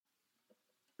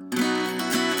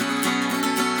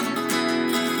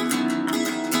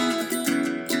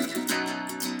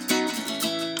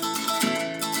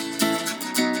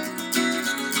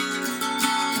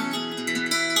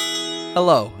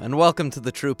Hello, and welcome to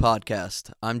the TRU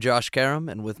Podcast. I'm Josh Karam,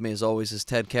 and with me as always is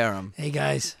Ted Karam. Hey,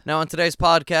 guys. Now, on today's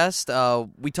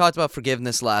podcast, we talked about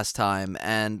forgiveness last time,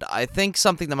 and I think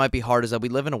something that might be hard is that we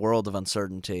live in a world of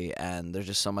uncertainty, and there's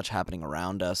just so much happening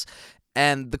around us.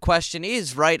 And the question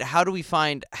is, right, how do we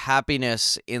find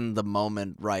happiness in the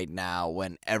moment right now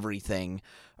when everything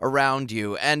around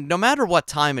you, and no matter what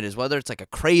time it is, whether it's like a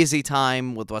crazy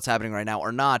time with what's happening right now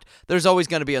or not, there's always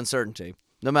going to be uncertainty.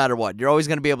 No matter what, you're always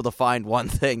going to be able to find one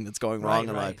thing that's going wrong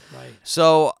in life. Right.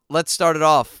 So let's start it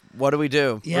off. What do we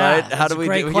do? Yeah, right? How do we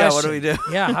do? Question. Yeah, what do we do?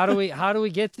 Yeah, how do we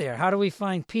get there? How do we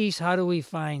find peace? How do we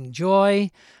find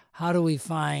joy? How do we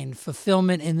find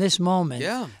fulfillment in this moment?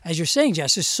 Yeah. As you're saying,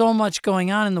 Jess, there's so much going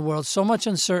on in the world, so much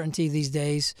uncertainty these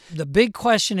days. The big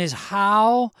question is,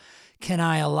 how can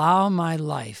I allow my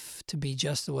life to be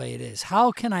just the way it is?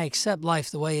 How can I accept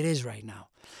life the way it is right now?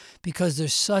 Because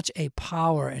there's such a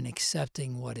power in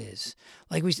accepting what is.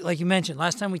 Like you mentioned,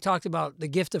 last time we talked about the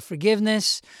gift of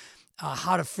forgiveness,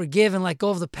 how to forgive and let go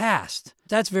of the past.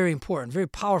 That's very important, very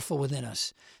powerful within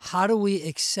us. How do we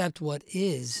accept what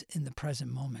is in the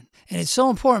present moment? And it's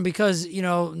so important because,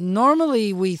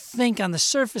 normally we think on the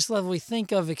surface level, we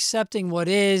think of accepting what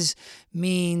is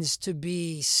means to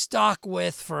be stuck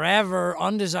with forever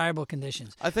undesirable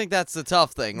conditions. I think that's the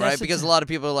tough thing, right? Because a lot of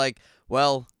people are like,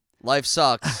 well, life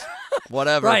sucks.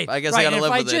 Whatever. Right. I guess I got to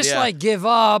live with it. If I just give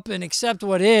up and accept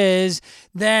what is,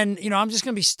 then, I'm just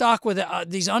going to be stuck with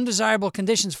these undesirable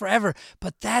conditions forever.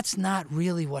 But that's not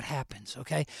really what happens,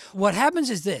 okay? What happens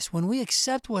is this. When we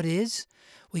accept what is,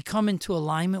 we come into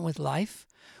alignment with life.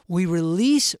 We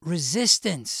release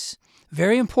resistance.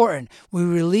 Very important. We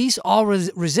release all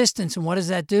resistance. And what does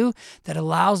that do? That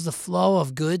allows the flow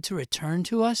of good to return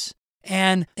to us.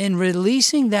 And in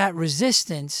releasing that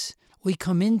resistance, we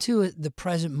come into the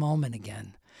present moment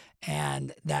again.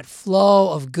 And that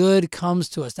flow of good comes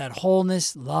to us. That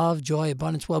wholeness, love, joy,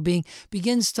 abundance, well-being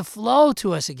begins to flow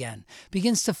to us again,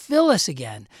 begins to fill us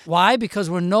again. Why?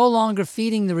 Because we're no longer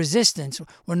feeding the resistance.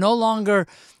 We're no longer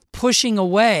pushing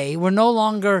away. We're no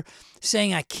longer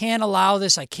saying, I can't allow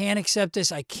this. I can't accept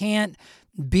this. I can't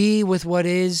be with what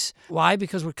is. Why?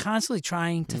 Because we're constantly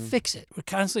trying to fix it. We're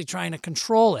constantly trying to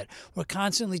control it. We're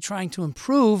constantly trying to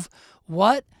improve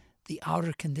what? The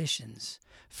outer conditions,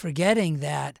 forgetting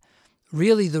that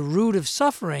really the root of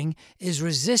suffering is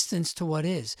resistance to what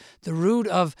is. The root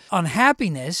of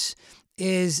unhappiness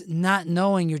is not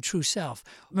knowing your true self.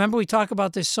 Remember, we talk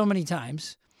about this so many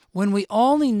times. When we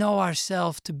only know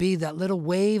ourselves to be that little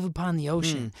wave upon the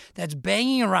ocean that's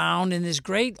banging around in this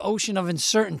great ocean of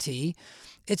uncertainty,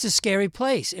 it's a scary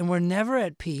place, and we're never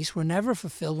at peace. We're never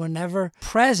fulfilled. We're never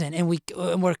present, and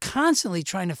we're constantly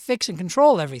trying to fix and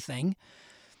control everything.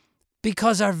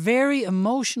 Because our very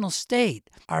emotional state,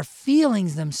 our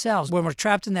feelings themselves, when we're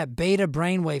trapped in that beta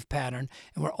brainwave pattern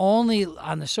and we're only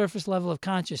on the surface level of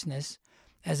consciousness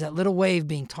as that little wave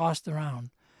being tossed around,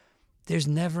 there's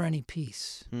never any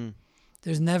peace.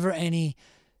 There's never any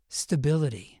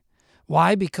stability.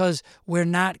 Why? Because we're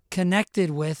not connected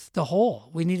with the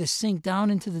whole. We need to sink down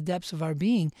into the depths of our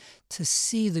being to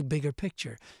see the bigger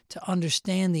picture, to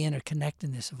understand the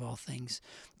interconnectedness of all things,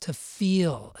 to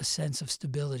feel a sense of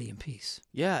stability and peace.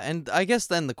 Yeah, and I guess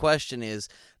then the question is,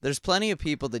 there's plenty of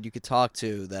people that you could talk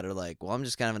to that are like, well, I'm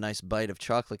just going to have a nice bite of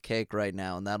chocolate cake right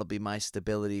now, and that'll be my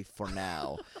stability for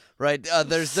now. Right?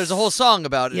 There's a whole song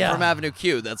about it from Avenue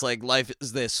Q that's like, life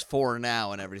is this for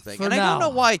now and everything. I don't know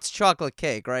why it's chocolate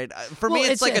cake, right? For me,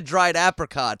 it's like a dried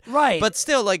apricot. Right. But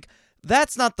still, like,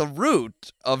 that's not the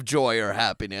root of joy or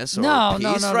happiness or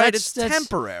peace, no, right? It's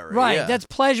temporary. Right, yeah. That's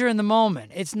pleasure in the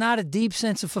moment. It's not a deep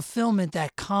sense of fulfillment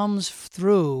that comes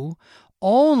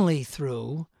only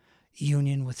through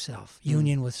union with self,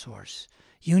 union with source,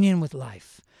 union with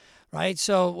life, right?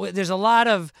 So there's a lot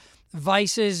of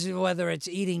vices, whether it's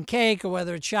eating cake or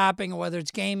whether it's shopping or whether it's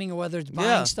gaming or whether it's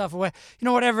buying stuff or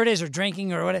whatever it is, or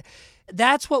drinking or whatever.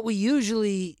 That's what we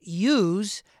usually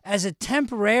use as a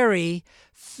temporary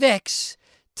fix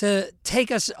to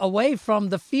take us away from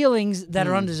the feelings that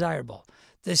are undesirable,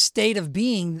 the state of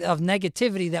being of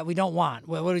negativity that we don't want.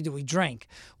 What do? We drink,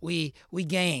 we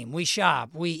game, we shop,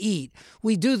 we eat.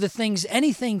 We do the things,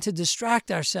 anything to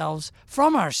distract ourselves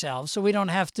from ourselves so we don't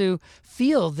have to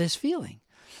feel this feeling.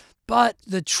 But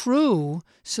the true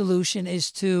solution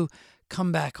is to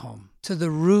come back home to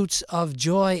the roots of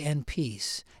joy and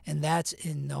peace, and that's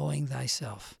in knowing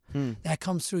thyself. That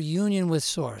comes through union with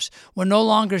Source. We're no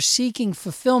longer seeking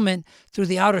fulfillment through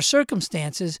the outer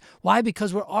circumstances. Why?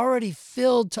 Because we're already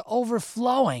filled to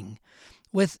overflowing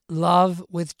with love,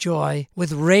 with joy,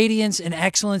 with radiance and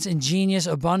excellence and genius,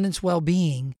 abundance,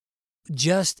 well-being,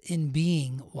 just in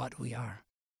being what we are.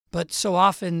 But so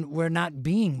often we're not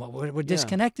being what we're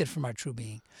disconnected from our true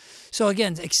being. So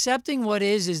again, accepting what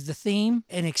is the theme.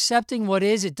 And accepting what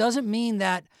is, it doesn't mean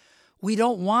that we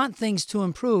don't want things to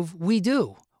improve. We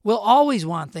do. We'll always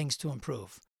want things to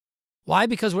improve. Why?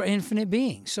 Because we're infinite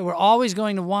beings. So we're always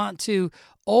going to want to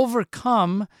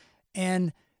overcome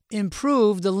and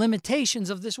improve the limitations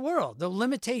of this world, the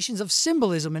limitations of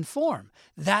symbolism and form.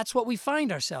 That's what we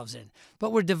find ourselves in.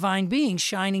 But we're divine beings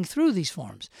shining through these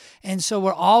forms. And so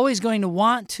we're always going to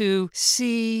want to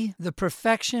see the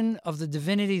perfection of the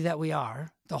divinity that we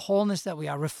are, the wholeness that we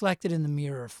are, reflected in the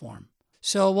mirror form.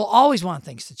 So we'll always want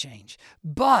things to change.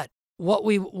 But what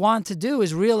we want to do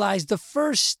is realize the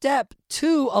first step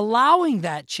to allowing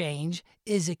that change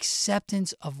is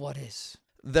acceptance of what is.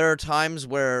 There are times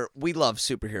where we love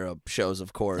superhero shows,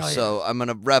 of course. Oh, yeah. So I'm going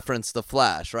to reference The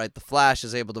Flash, right? The Flash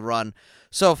is able to run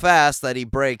so fast that he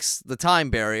breaks the time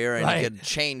barrier and he can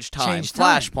change time,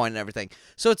 flashpoint and everything.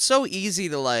 So it's so easy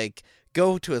to like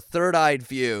go to a third-eyed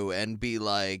view and be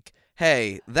like,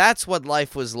 hey, that's what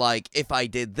life was like if I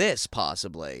did this,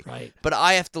 possibly. Right. But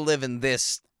I have to live in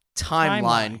this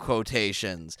timeline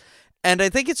quotations. And I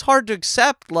think it's hard to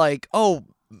accept, like, oh,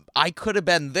 I could have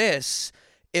been this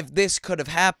if this could have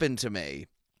happened to me.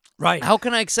 Right. How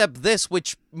can I accept this,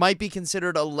 which might be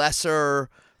considered a lesser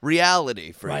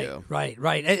reality for you? Right.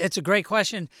 It's a great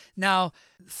question. Now,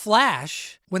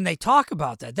 Flash, when they talk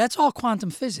about that, that's all quantum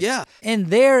physics. Yeah. And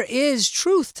there is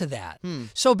truth to that.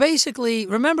 So basically,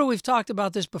 remember we've talked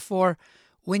about this before,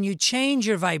 when you change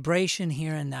your vibration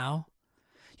here and now,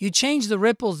 you change the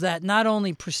ripples that not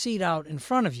only proceed out in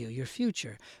front of you, your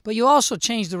future, but you also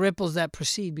change the ripples that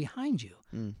proceed behind you,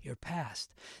 your past.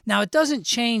 Now, it doesn't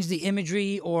change the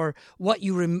imagery or what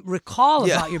you recall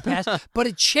about your past, but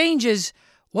it changes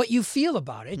what you feel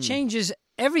about it. It changes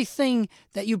everything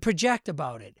that you project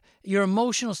about it, your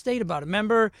emotional state about it.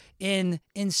 Remember in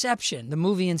Inception, the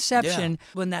movie Inception,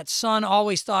 when that son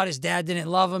always thought his dad didn't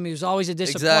love him. He was always a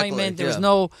disappointment. Exactly, there was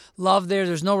no love there.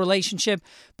 There's no relationship.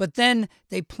 But then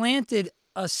they planted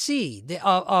a seed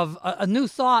of a new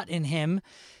thought in him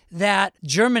that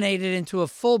germinated into a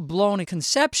full-blown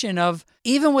conception of,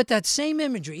 even with that same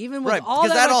imagery, even with all that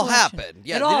because that all recollection, happened.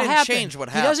 Yeah, it all they didn't happened. change what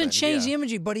He happened. doesn't change the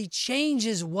imagery, but he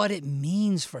changes what it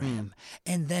means for him.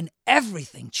 And then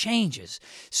everything changes.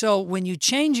 So when you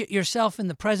change yourself in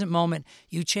the present moment,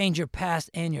 you change your past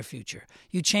and your future.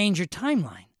 You change your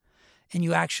timeline, and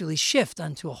you actually shift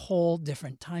onto a whole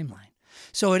different timeline.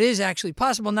 So it is actually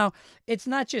possible. Now, it's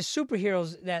not just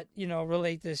superheroes that,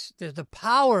 relate this. There's the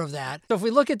power of that. So if we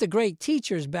look at the great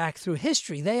teachers back through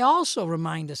history, they also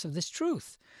remind us of this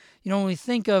truth. When we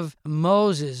think of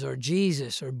Moses or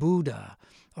Jesus or Buddha,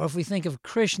 or if we think of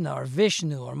Krishna or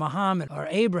Vishnu or Muhammad or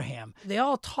Abraham, they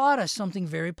all taught us something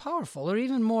very powerful, or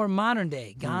even more modern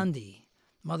day, Gandhi,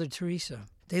 Mother Teresa.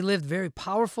 They lived very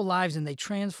powerful lives, and they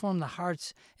transformed the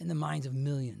hearts and the minds of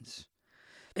millions.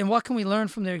 And what can we learn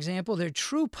from their example? Their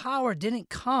true power didn't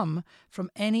come from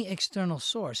any external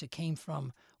source. It came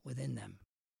from within them.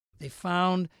 They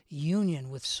found union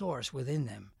with Source within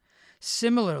them.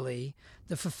 Similarly,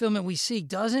 the fulfillment we seek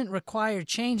doesn't require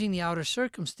changing the outer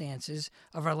circumstances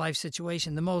of our life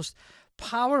situation. The most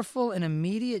powerful and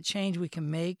immediate change we can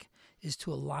make is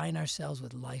to align ourselves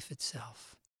with life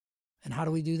itself. And how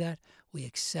do we do that? We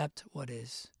accept what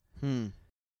is.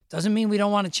 Doesn't mean we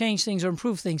don't want to change things or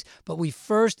improve things, but we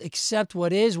first accept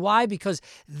what is. Why? Because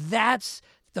that's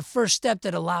the first step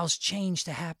that allows change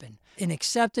to happen. In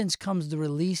acceptance comes the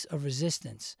release of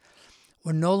resistance.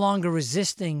 We're no longer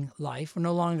resisting life. We're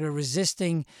no longer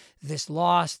resisting this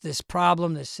loss, this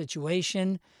problem, this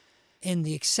situation. In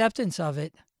the acceptance of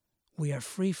it, we are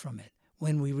free from it.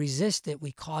 When we resist it,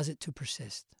 we cause it to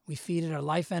persist. We feed it our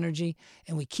life energy,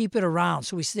 and we keep it around.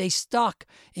 So we stay stuck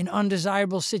in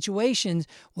undesirable situations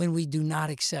when we do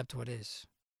not accept what is.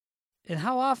 And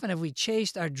how often have we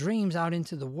chased our dreams out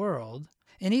into the world,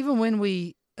 and even when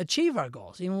we achieve our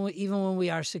goals, even when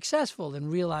we are successful in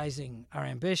realizing our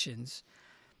ambitions,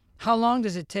 how long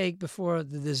does it take before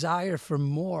the desire for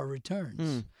more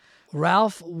returns?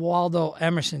 Ralph Waldo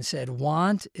Emerson said,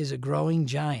 "Want is a growing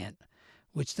giant,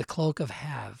 which the cloak of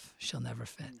have shall never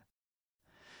fit."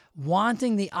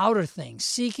 Wanting the outer things,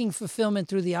 seeking fulfillment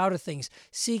through the outer things,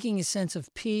 seeking a sense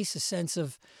of peace, a sense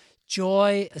of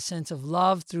joy, a sense of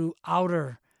love through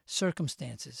outer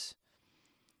circumstances.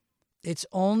 It's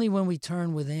only when we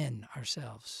turn within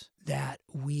ourselves that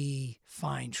we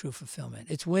find true fulfillment.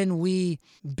 It's when we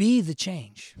be the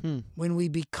change, when we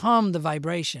become the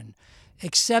vibration.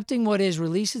 Accepting what is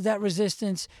releases that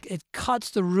resistance. It cuts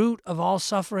the root of all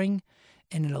suffering,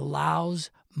 and it allows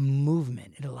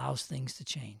movement. It allows things to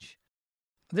change.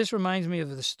 This reminds me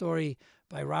of the story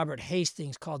by Robert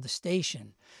Hastings called The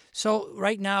Station. So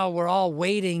right now we're all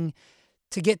waiting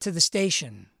to get to the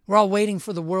station. We're all waiting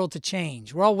for the world to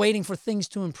change. We're all waiting for things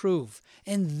to improve.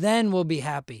 And then we'll be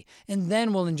happy. And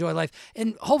then we'll enjoy life.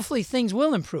 And hopefully things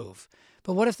will improve.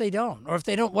 But what if they don't? Or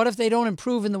what if they don't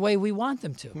improve in the way we want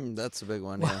them to? That's a big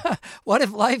one, yeah. What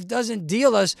if life doesn't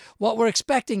deal us what we're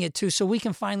expecting it to so we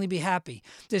can finally be happy?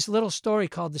 This little story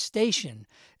called The Station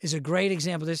is a great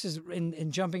example. This is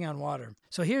in Jumping on Water.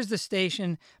 So here's The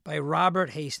Station by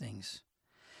Robert Hastings.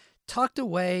 Tucked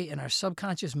away in our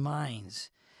subconscious minds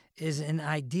is an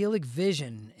idyllic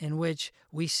vision in which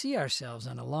we see ourselves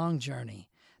on a long journey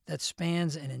that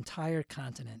spans an entire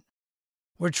continent.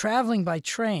 We're traveling by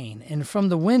train, and from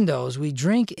the windows we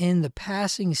drink in the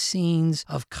passing scenes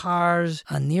of cars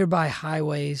on nearby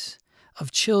highways,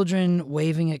 of children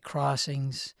waving at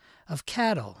crossings, of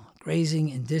cattle grazing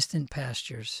in distant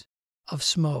pastures, of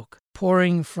smoke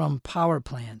pouring from power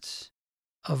plants,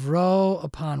 of row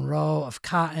upon row of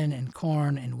cotton and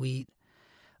corn and wheat,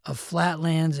 of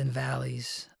flatlands and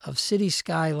valleys, of city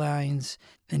skylines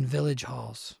and village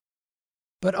halls.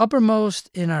 But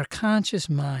uppermost in our conscious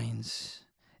minds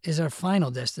is our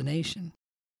final destination.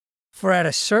 For at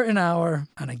a certain hour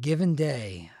on a given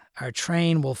day, our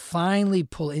train will finally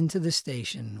pull into the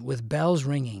station with bells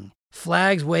ringing,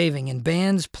 flags waving, and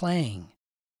bands playing.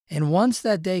 And once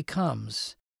that day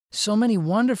comes, so many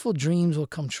wonderful dreams will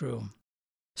come true.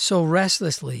 So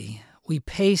restlessly, we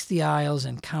pace the aisles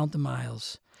and count the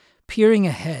miles, peering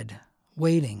ahead,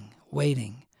 waiting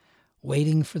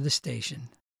for the station.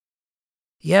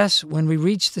 Yes, when we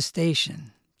reach the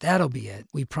station, that'll be it,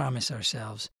 we promise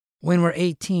ourselves. When we're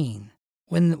 18,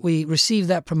 when we receive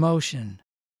that promotion,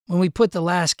 when we put the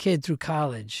last kid through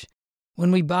college,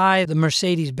 when we buy the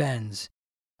Mercedes-Benz,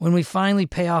 when we finally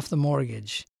pay off the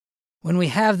mortgage, when we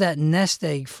have that nest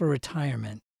egg for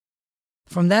retirement.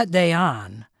 From that day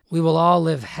on, we will all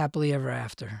live happily ever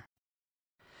after.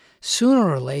 Sooner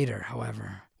or later,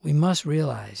 however, we must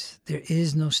realize there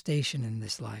is no station in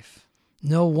this life.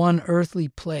 No one earthly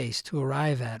place to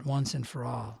arrive at once and for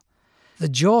all. The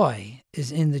joy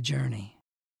is in the journey.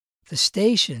 The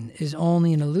station is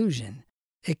only an illusion.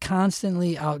 It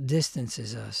constantly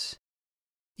outdistances us.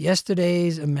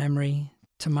 Yesterday's a memory,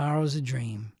 tomorrow's a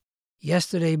dream.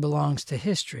 Yesterday belongs to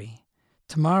history,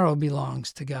 tomorrow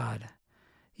belongs to God.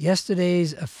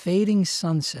 Yesterday's a fading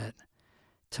sunset,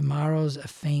 tomorrow's a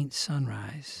faint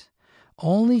sunrise.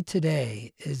 Only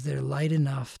today is there light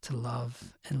enough to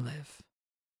love and live.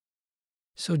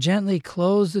 So gently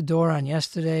close the door on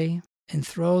yesterday and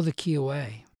throw the key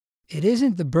away. It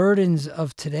isn't the burdens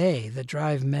of today that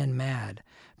drive men mad,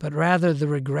 but rather the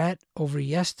regret over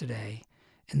yesterday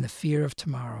and the fear of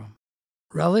tomorrow.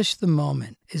 Relish the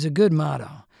moment is a good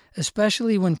motto,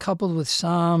 especially when coupled with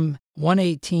Psalm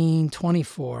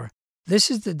 118:24.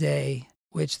 This is the day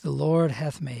which the Lord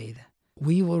hath made.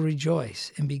 We will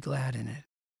rejoice and be glad in it.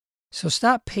 So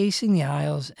stop pacing the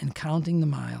aisles and counting the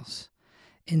miles.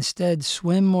 Instead,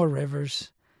 swim more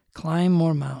rivers, climb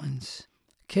more mountains,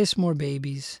 kiss more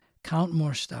babies, count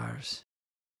more stars.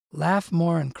 Laugh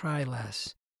more and cry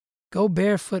less. Go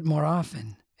barefoot more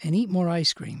often and eat more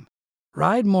ice cream.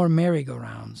 Ride more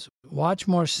merry-go-rounds, watch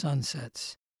more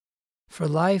sunsets. For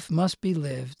life must be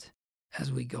lived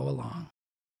as we go along.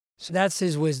 So that's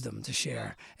his wisdom to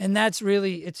share. And that's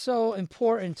really, it's so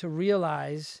important to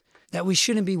realize that we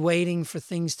shouldn't be waiting for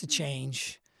things to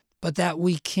change, but that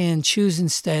we can choose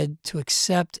instead to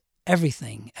accept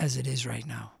everything as it is right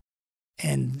now.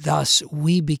 And thus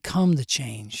we become the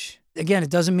change. Again, it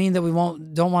doesn't mean that we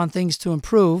don't want things to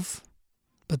improve,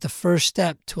 but the first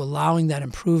step to allowing that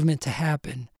improvement to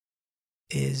happen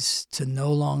is to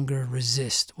no longer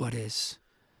resist what is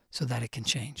so that it can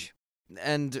change.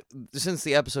 And since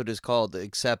the episode is called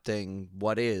Accepting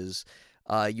What Is,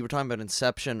 you were talking about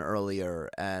Inception earlier,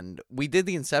 and we did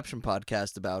the Inception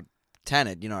podcast about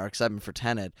Tenet, our excitement for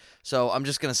Tenet. So I'm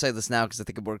just going to say this now because I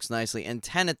think it works nicely. In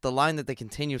Tenet, the line that they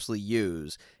continuously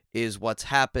use is what's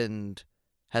happened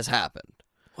has happened.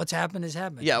 What's happened has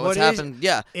happened. Yeah, what's happened,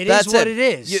 yeah. It is what it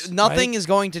is. Nothing is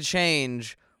going to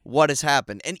change what has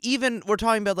happened. And even we're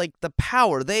talking about like the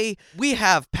power. We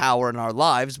have power in our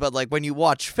lives, but like when you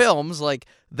watch films, like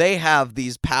they have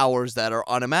these powers that are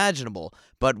unimaginable.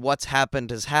 But what's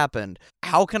happened has happened.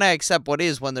 How can I accept what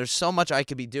is when there's so much I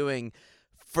could be doing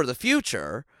for the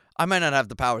future? I might not have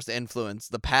the powers to influence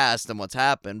the past and what's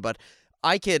happened, but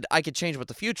I could change what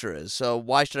the future is. So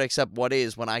why should I accept what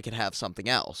is when I could have something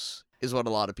else? Is what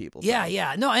a lot of people think.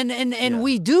 Yeah. No, and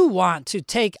we do want to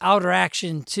take outer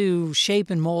action to shape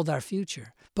and mold our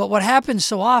future. But what happens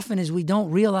so often is we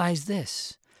don't realize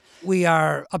this. We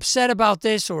are upset about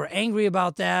this, or we're angry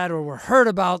about that, or we're hurt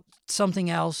about something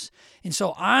else. And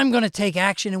so I'm going to take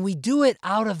action, and we do it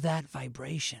out of that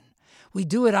vibration. We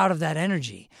do it out of that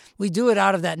energy. We do it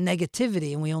out of that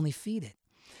negativity, and we only feed it.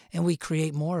 And we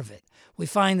create more of it. We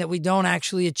find that we don't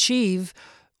actually achieve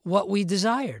what we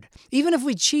desired. Even if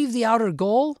we achieve the outer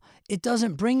goal, it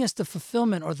doesn't bring us the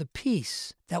fulfillment or the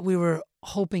peace that we were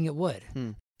hoping it would.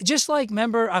 Just like,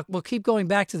 remember, we'll keep going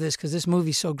back to this because this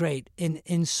movie's so great,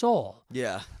 in Soul.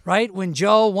 Yeah. Right? When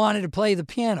Joe wanted to play the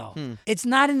piano. It's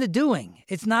not in the doing.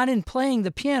 It's not in playing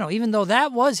the piano, even though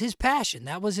that was his passion.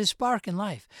 That was his spark in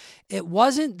life. It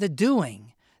wasn't the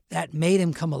doing that made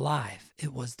him come alive.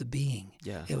 It was the being.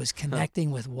 Yeah. It was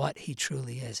connecting with what he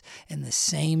truly is. And the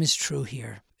same is true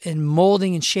here in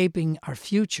molding and shaping our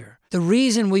future. The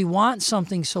reason we want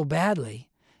something so badly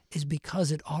is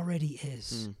because it already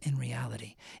is in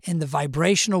reality. In the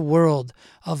vibrational world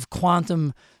of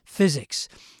quantum physics,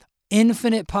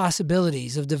 infinite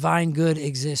possibilities of divine good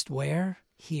exist where?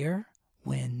 Here,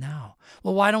 when, now.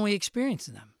 Well, why don't we experience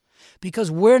them? Because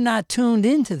we're not tuned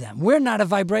into them. We're not a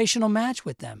vibrational match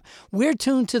with them. We're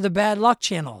tuned to the bad luck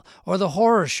channel or the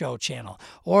horror show channel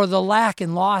or the lack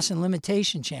and loss and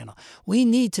limitation channel. We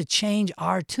need to change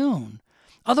our tune.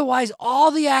 Otherwise,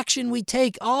 all the action we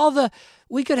take,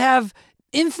 we could have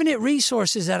infinite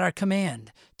resources at our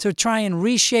command to try and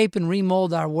reshape and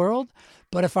remold our world.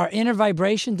 But if our inner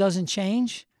vibration doesn't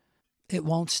change, it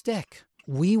won't stick.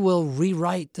 We will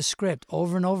rewrite the script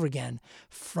over and over again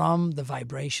from the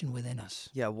vibration within us.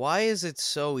 Yeah, why is it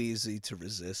so easy to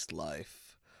resist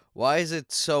life? Why is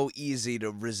it so easy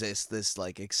to resist this,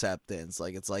 acceptance?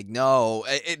 It's no,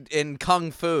 in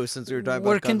Kung Fu, since we were talking about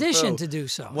We're Kung conditioned Fu, to do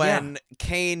so. when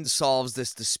Cain solves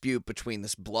this dispute between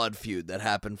this blood feud that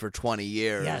happened for 20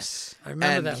 years. Yes, I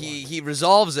remember that and one. he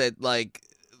resolves it,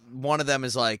 one of them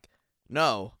is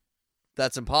no,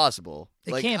 that's impossible.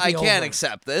 It can't be I can't over.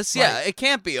 accept this. Right. Yeah, it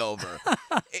can't be over.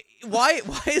 Why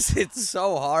is it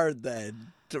so hard then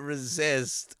to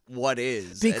resist what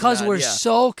is? Because we're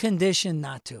so conditioned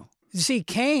not to. You see,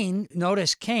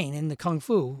 notice Cain in the Kung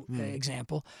Fu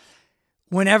example,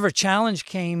 whenever challenge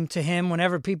came to him,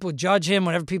 whenever people judge him,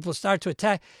 whenever people start to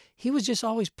attack, he was just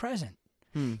always present.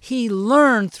 He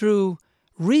learned through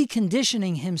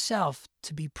reconditioning himself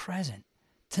to be present,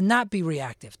 to not be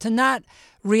reactive, to not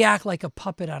react like a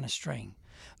puppet on a string.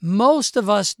 Most of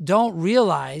us don't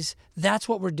realize that's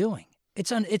what we're doing.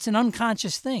 It's an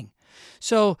unconscious thing.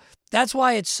 So that's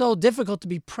why it's so difficult to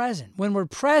be present. When we're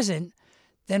present,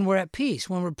 then we're at peace.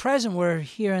 When we're present, we're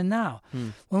here and now.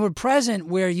 When we're present,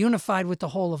 we're unified with the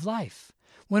whole of life.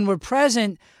 When we're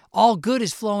present, all good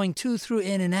is flowing to, through,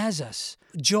 in, and as us.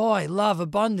 Joy, love,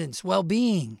 abundance,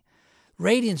 well-being,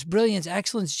 radiance, brilliance,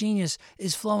 excellence, genius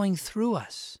is flowing through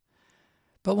us.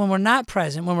 But when we're not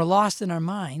present, when we're lost in our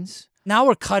minds, now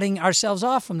we're cutting ourselves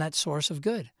off from that source of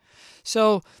good.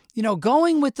 So,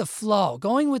 going with the flow,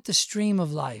 going with the stream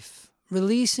of life,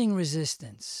 releasing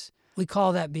resistance, we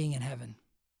call that being in heaven.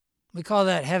 We call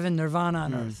that heaven, nirvana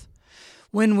on earth.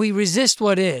 When we resist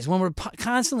what is, when we're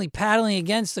constantly paddling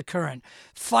against the current,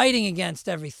 fighting against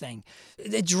everything,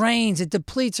 it drains, it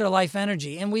depletes our life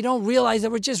energy, and we don't realize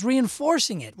that we're just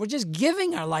reinforcing it. We're just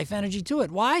giving our life energy to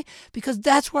it. Why? Because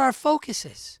that's where our focus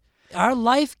is. Our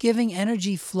life-giving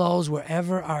energy flows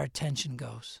wherever our attention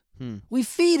goes. We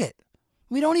feed it.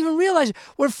 We don't even realize it.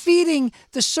 We're feeding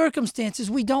the circumstances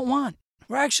we don't want.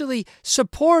 We're actually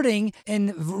supporting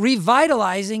and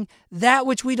revitalizing that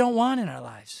which we don't want in our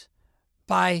lives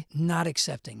by not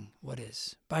accepting what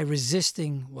is, by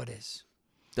resisting what is.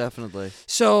 Definitely.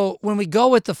 So when we go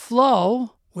with the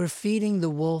flow, we're feeding the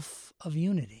wolf of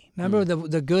unity. Remember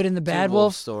the good and the bad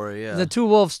wolf story, yeah. The two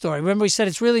wolf story. Remember we said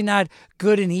it's really not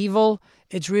good and evil.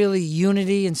 It's really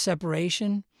unity and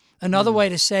separation. Another way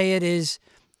to say it is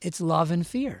it's love and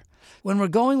fear. When we're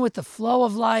going with the flow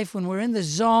of life, when we're in the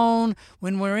zone,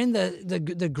 when we're in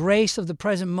the grace of the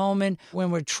present moment,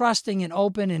 when we're trusting and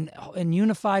open and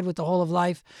unified with the whole of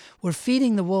life, we're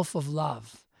feeding the wolf of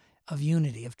love, of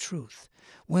unity, of truth.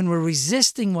 When we're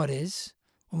resisting what is,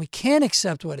 when we can't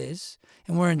accept what is,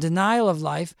 and we're in denial of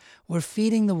life, we're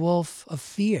feeding the wolf of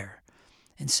fear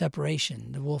and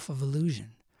separation, the wolf of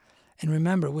illusion. And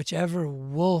remember, whichever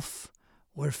wolf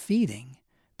we're feeding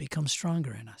becomes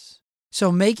stronger in us.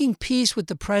 So making peace with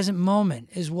the present moment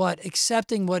is what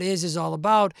accepting what is all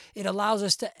about. It allows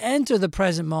us to enter the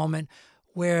present moment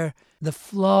where the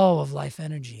flow of life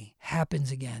energy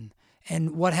happens again.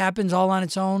 And what happens all on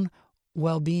its own?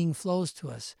 Well-being flows to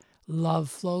us. Love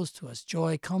flows to us.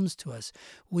 Joy comes to us.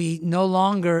 We no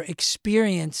longer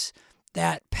experience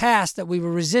that past that we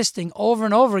were resisting over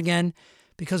and over again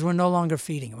because we're no longer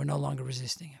feeding it. We're no longer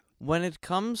resisting it. When it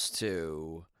comes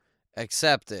to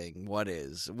accepting what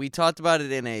is, we talked about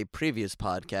it in a previous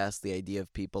podcast, the idea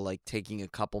of people like taking a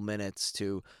couple minutes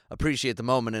to appreciate the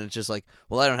moment, and it's just like,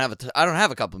 well, I don't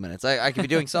have a couple minutes. I could be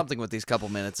doing something with these couple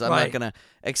minutes. I'm not going to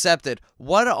accept it.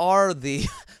 What are the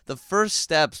first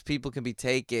steps people can be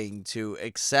taking to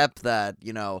accept that,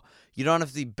 you don't have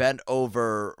to be bent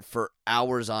over for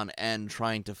hours on end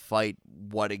trying to fight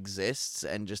what exists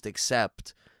and just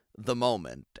accept the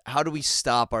moment? How do we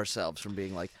stop ourselves from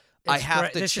being like, I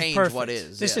have to change what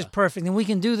is? This is perfect. And we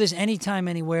can do this anytime,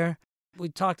 anywhere. We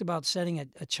talked about setting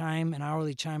a chime, an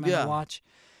hourly chime on the watch.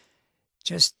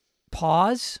 Just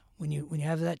pause when you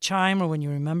have that chime or when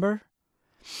you remember,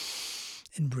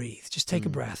 and breathe. Just take a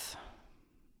breath.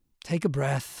 Take a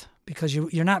breath, because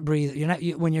you're not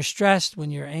breathing. When you're stressed,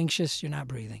 when you're anxious, you're not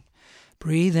breathing.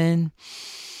 Breathe in.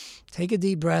 Take a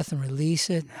deep breath and release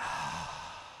it.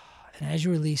 And as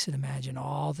you release it, imagine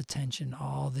all the tension,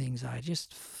 all the anxiety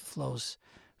just flows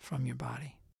from your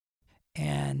body.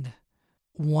 And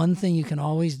one thing you can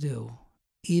always do,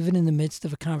 even in the midst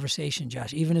of a conversation,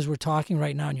 Josh, even as we're talking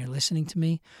right now and you're listening to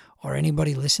me, or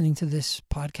anybody listening to this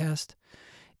podcast,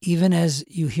 even as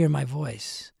you hear my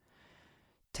voice,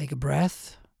 take a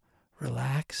breath,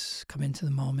 relax, come into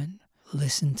the moment,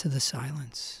 listen to the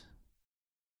silence.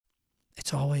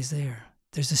 It's always there.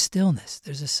 There's a stillness,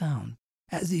 there's a sound.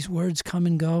 As these words come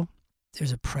and go,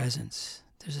 there's a presence,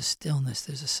 there's a stillness,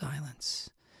 there's a silence.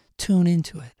 Tune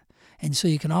into it. And so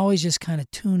you can always just kind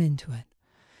of tune into it.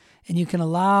 And you can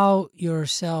allow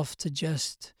yourself to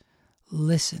just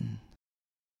listen.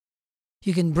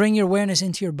 You can bring your awareness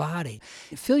into your body.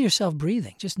 Feel yourself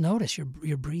breathing. Just notice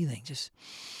your breathing.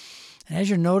 And as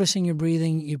you're noticing your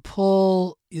breathing, you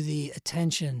pull the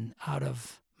attention out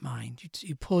of mind.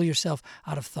 You pull yourself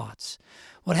out of thoughts.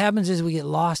 What happens is we get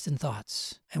lost in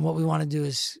thoughts. And what we want to do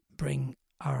is bring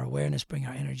our awareness, bring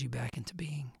our energy back into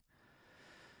being.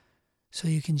 So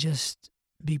you can just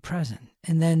be present.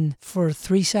 And then for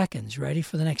 3 seconds, ready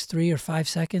for the next 3 or 5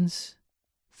 seconds,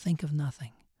 think of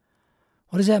nothing.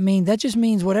 What does that mean? That just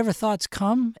means whatever thoughts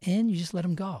come in, you just let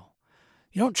them go.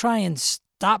 You don't try and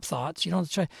stop thoughts. You don't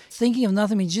try. Thinking of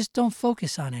nothing means just don't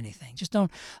focus on anything. Just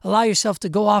don't allow yourself to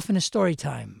go off in a story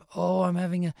time.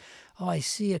 I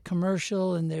see a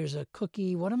commercial and there's a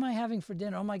cookie. What am I having for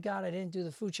dinner? Oh my God, I didn't do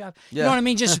the food shop. Yeah. You know what I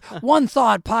mean? Just one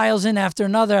thought piles in after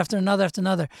another, after another, after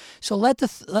another. So let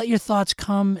your thoughts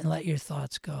come and let your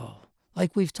thoughts go.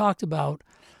 Like we've talked about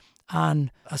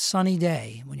on a sunny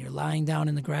day when you're lying down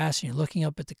in the grass and you're looking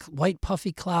up at the white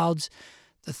puffy clouds.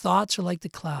 The thoughts are like the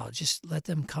clouds. Just let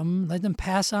them come, let them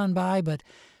pass on by, but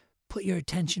put your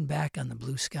attention back on the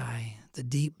blue sky, the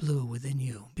deep blue within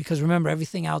you. Because remember,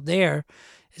 everything out there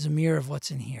is a mirror of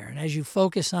what's in here. And as you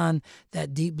focus on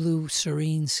that deep blue,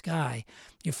 serene sky,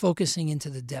 you're focusing into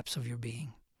the depths of your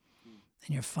being.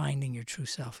 And you're finding your true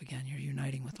self again. You're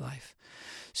uniting with life.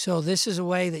 So this is a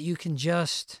way that you can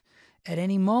just, at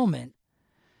any moment,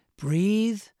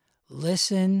 breathe,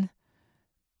 listen,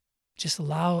 just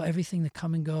allow everything to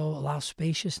come and go, allow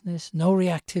spaciousness, no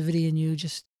reactivity in you,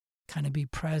 just kind of be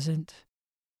present.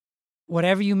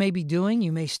 Whatever you may be doing,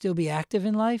 you may still be active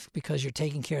in life because you're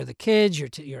taking care of the kids,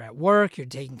 you're at work, you're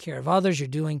taking care of others,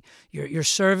 you're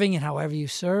serving in however you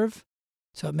serve.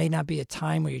 So it may not be a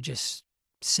time where you're just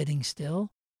sitting still.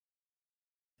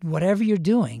 Whatever you're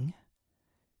doing,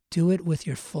 do it with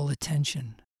your full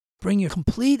attention. Bring your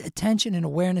complete attention and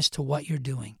awareness to what you're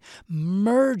doing.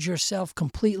 Merge yourself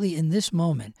completely in this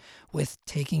moment with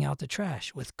taking out the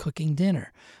trash, with cooking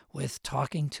dinner, with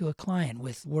talking to a client,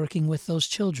 with working with those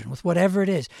children, with whatever it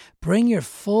is. Bring your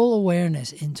full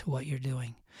awareness into what you're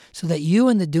doing so that you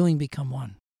and the doing become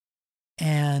one.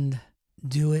 And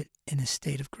do it in a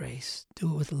state of grace.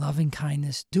 Do it with loving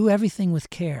kindness. Do everything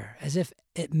with care, as if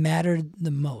it mattered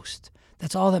the most.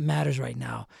 That's all that matters right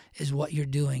now, is what you're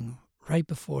doing right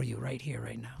before you, right here,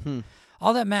 right now.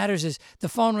 All that matters is the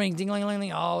phone ring,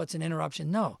 ding-ling-ling-ling, oh, it's an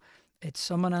interruption. No, it's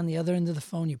someone on the other end of the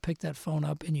phone. You pick that phone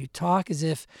up and you talk as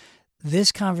if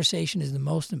this conversation is the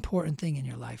most important thing in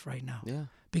your life right now. Yeah.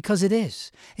 Because it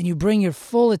is. And you bring your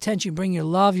full attention, you bring your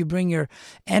love, you bring your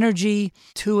energy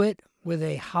to it with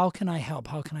a how can I help,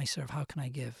 how can I serve, how can I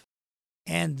give?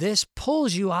 And this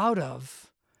pulls you out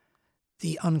of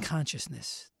the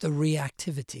unconsciousness, the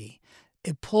reactivity.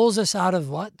 It pulls us out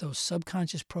of what? Those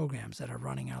subconscious programs that are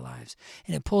running our lives.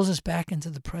 And it pulls us back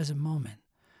into the present moment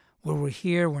where we're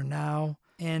here, we're now.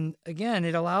 And again,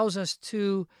 it allows us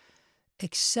to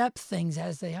accept things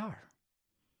as they are.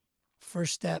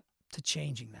 First step to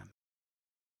changing them.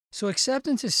 So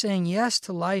acceptance is saying yes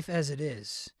to life as it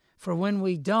is. For when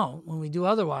we do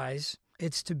otherwise,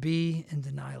 it's to be in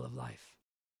denial of life.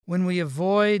 When we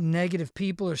avoid negative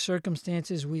people or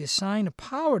circumstances, we assign a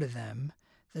power to them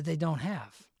that they don't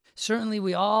have. Certainly,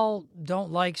 we all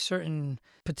don't like certain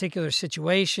particular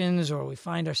situations, or we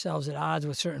find ourselves at odds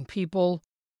with certain people.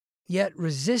 Yet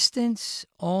resistance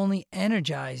only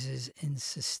energizes and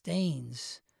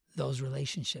sustains those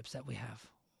relationships that we have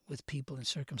with people and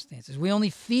circumstances. We only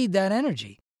feed that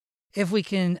energy. If we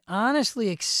can honestly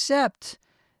accept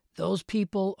those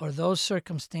people or those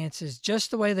circumstances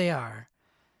just the way they are,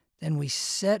 then we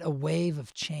set a wave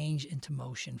of change into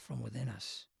motion from within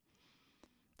us.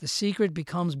 The secret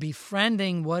becomes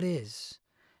befriending what is,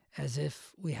 as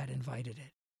if we had invited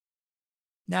it.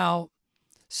 Now,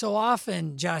 so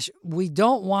often, Josh, we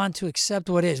don't want to accept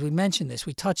what is. We mentioned this,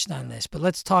 we touched on this, but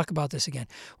let's talk about this again.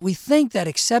 We think that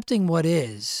accepting what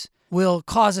is will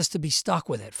cause us to be stuck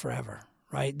with it forever,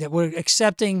 right? That we're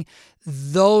accepting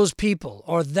those people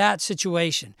or that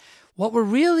situation. What we're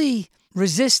really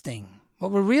resisting,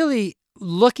 what we're really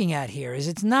looking at here is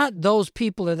it's not those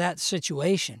people or that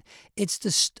situation. It's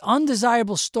the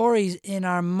undesirable stories in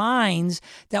our minds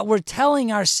that we're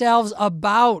telling ourselves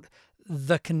about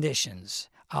the conditions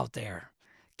out there.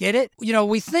 Get it?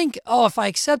 We think, if I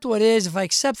accept what is, if I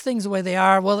accept things the way they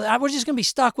are, well, we're just going to be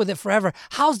stuck with it forever.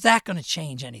 How's that going to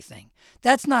change anything?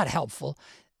 That's not helpful.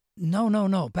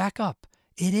 No. Back up.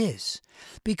 It is.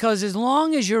 Because as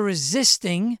long as you're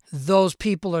resisting those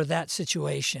people or that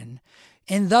situation,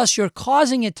 and thus you're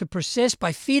causing it to persist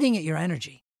by feeding it your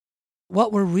energy,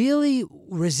 what we're really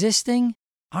resisting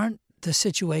aren't the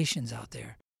situations out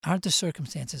there, aren't the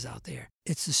circumstances out there.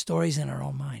 It's the stories in our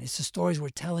own mind. It's the stories we're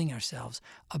telling ourselves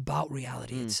about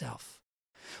reality itself.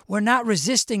 We're not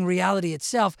resisting reality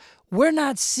itself. We're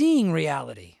not seeing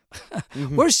reality.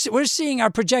 Mm-hmm. We're seeing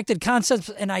our projected concepts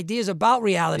and ideas about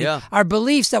reality, our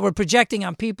beliefs that we're projecting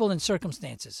on people and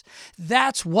circumstances.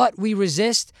 That's what we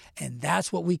resist, and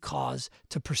that's what we cause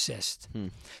to persist.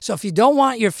 So if you don't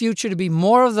want your future to be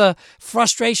more of the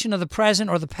frustration of the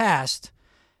present or the past,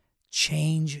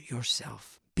 change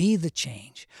yourself. Be the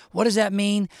change. What does that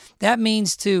mean? That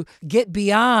means to get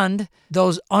beyond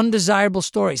those undesirable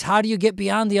stories. How do you get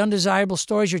beyond the undesirable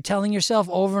stories you're telling yourself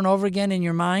over and over again in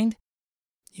your mind?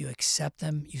 You accept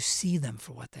them, you see them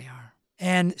for what they are.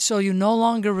 And so you no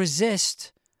longer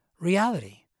resist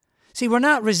reality. See, we're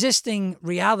not resisting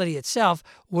reality itself.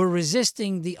 We're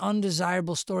resisting the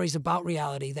undesirable stories about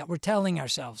reality that we're telling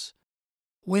ourselves.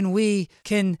 When we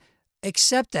can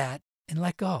accept that and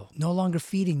let go, no longer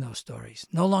feeding those stories,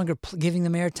 no longer giving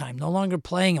them airtime, no longer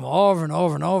playing them over and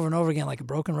over and over and over again like a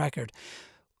broken record,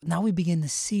 now we begin to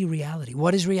see reality.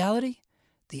 What is reality?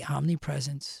 The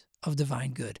omnipresence of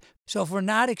divine good. So if we're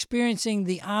not experiencing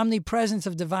the omnipresence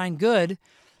of divine good,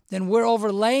 then we're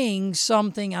overlaying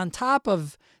something on top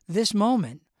of this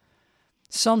moment,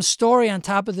 some story on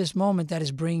top of this moment that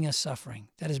is bringing us suffering,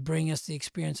 that is bringing us the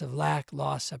experience of lack,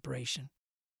 loss, separation.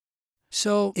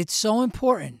 So it's so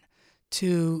important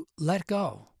to let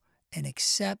go and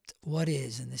accept what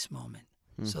is in this moment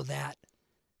so that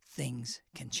things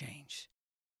can change.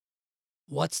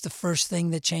 What's the first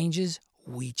thing that changes?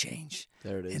 We change.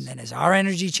 There it is. And then as our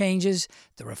energy changes,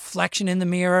 the reflection in the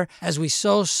mirror, as we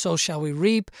sow, so shall we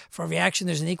reap. For every action,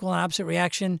 there's an equal and opposite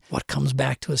reaction. What comes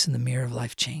back to us in the mirror of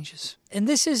life changes. And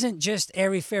this isn't just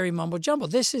airy-fairy mumbo-jumbo.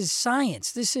 This is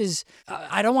science. This is,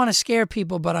 I don't want to scare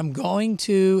people, but I'm going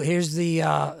to, here's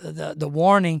the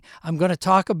warning, I'm going to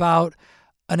talk about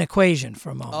an equation for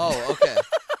a moment. Oh, okay.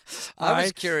 I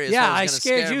was curious. Yeah, I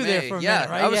scared you there for a minute,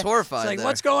 right? I was horrified. It's like, there.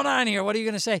 What's going on here? What are you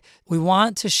going to say? We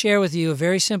want to share with you a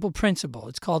very simple principle.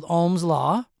 It's called Ohm's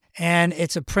Law, and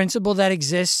it's a principle that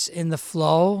exists in the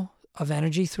flow of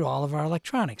energy through all of our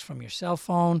electronics, from your cell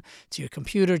phone to your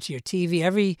computer to your TV,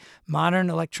 every modern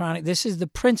electronic. This is the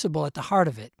principle at the heart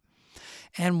of it.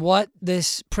 And what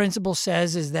this principle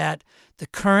says is that the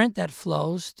current that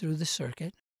flows through the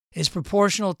circuit is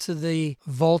proportional to the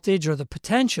voltage or the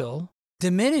potential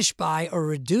diminished by or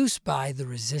reduced by the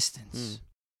resistance.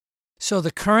 So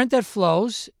the current that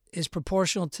flows is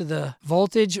proportional to the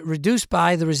voltage reduced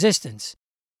by the resistance.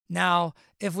 Now,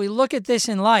 if we look at this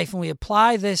in life and we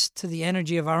apply this to the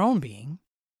energy of our own being,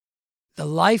 the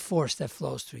life force that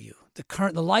flows through you, the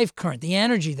current, the life current, the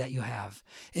energy that you have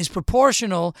is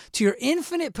proportional to your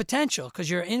infinite potential because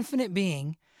you're an infinite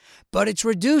being, but it's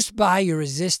reduced by your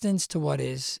resistance to what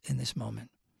is in this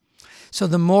moment. So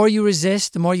the more you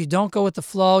resist, the more you don't go with the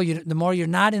flow, the more you're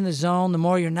not in the zone, the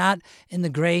more you're not in the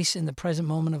grace, in the present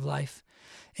moment of life,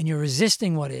 and you're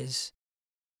resisting what is,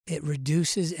 it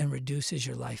reduces and reduces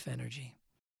your life energy.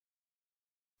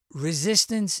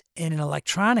 Resistance in an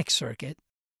electronic circuit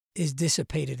is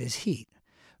dissipated as heat.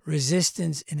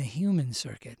 Resistance in a human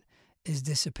circuit is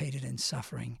dissipated in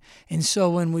suffering. And so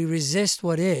when we resist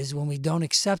what is, when we don't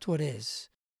accept what is,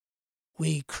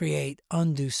 we create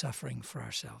undue suffering for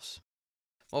ourselves.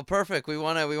 Well, perfect. We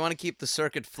want to keep the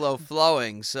circuit flow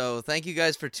flowing. So thank you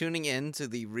guys for tuning in to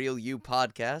the Real You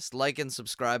podcast. Like and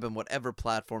subscribe on whatever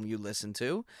platform you listen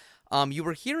to. You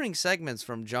were hearing segments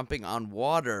from Jumping on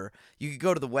Water. You could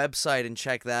go to the website and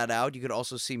check that out. You could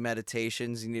also see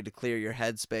meditations. You need to clear your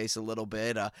headspace a little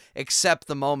bit. Accept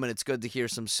the moment. It's good to hear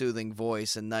some soothing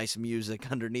voice and nice music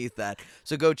underneath that.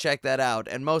 So go check that out.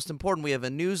 And most important, we have a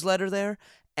newsletter there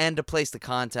and a place to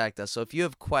contact us. So if you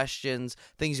have questions,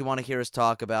 things you want to hear us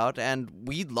talk about, and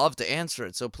we'd love to answer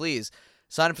it. So please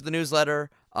sign up for the newsletter.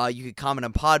 You can comment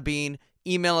on Podbean.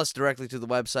 Email us directly to the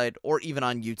website or even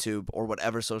on YouTube or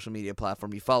whatever social media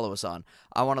platform you follow us on.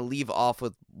 I want to leave off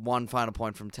with one final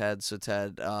point from Ted. So,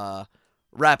 Ted,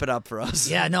 wrap it up for us.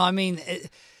 Yeah, no, I mean,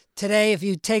 today, if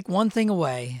you take one thing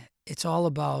away, it's all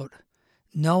about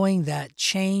knowing that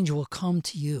change will come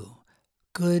to you.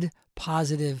 Good,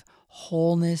 positive,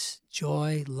 wholeness,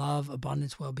 joy, love,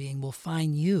 abundance, well-being will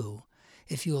find you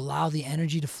if you allow the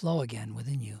energy to flow again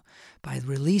within you. By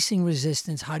releasing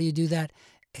resistance, how do you do that?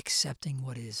 Accepting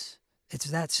what is. It's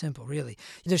that simple, really.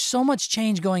 There's so much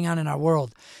change going on in our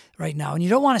world right now, and you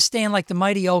don't want to stand like the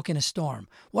mighty oak in a storm.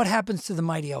 What happens to the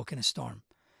mighty oak in a storm?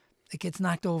 It gets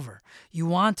knocked over. You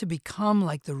want to become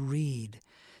like the reed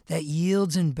that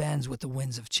yields and bends with the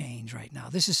winds of change right now.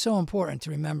 This is so important to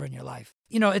remember in your life.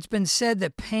 You know, it's been said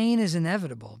that pain is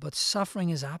inevitable, but suffering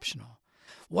is optional.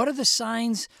 What are the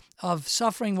signs of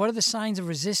suffering? What are the signs of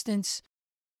resistance?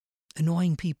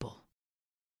 Annoying people.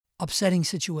 Upsetting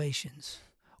situations,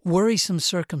 worrisome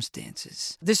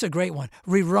circumstances. This is a great one.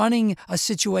 Rerunning a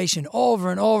situation over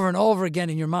and over and over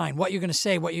again in your mind. What you're going to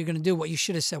say, what you're going to do, what you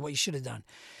should have said, what you should have done.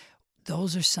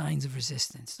 Those are signs of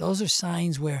resistance. Those are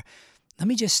signs where, let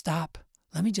me just stop.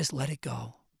 Let me just let it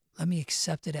go. Let me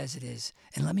accept it as it is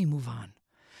and let me move on.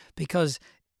 Because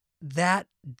that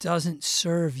doesn't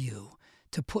serve you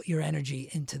to put your energy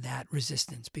into that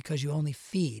resistance, because you only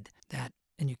feed that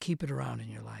and you keep it around in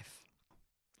your life.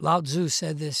 Lao Tzu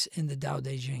said this in the Tao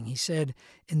Te Ching. He said,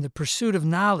 in the pursuit of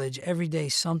knowledge, every day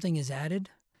something is added.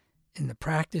 In the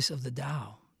practice of the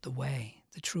Tao, the way,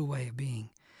 the true way of being,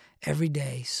 every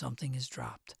day something is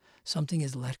dropped, something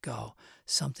is let go,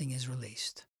 something is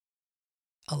released.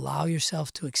 Allow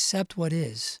yourself to accept what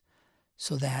is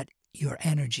so that your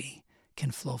energy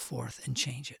can flow forth and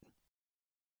change it.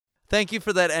 Thank you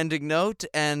for that ending note,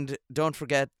 and don't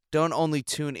forget, don't only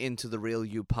tune into the Real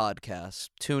You podcast,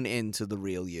 tune into the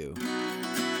Real You.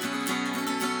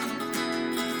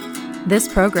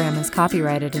 This program is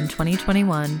copyrighted in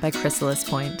 2021 by Chrysalis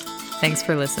Point. Thanks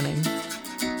for listening.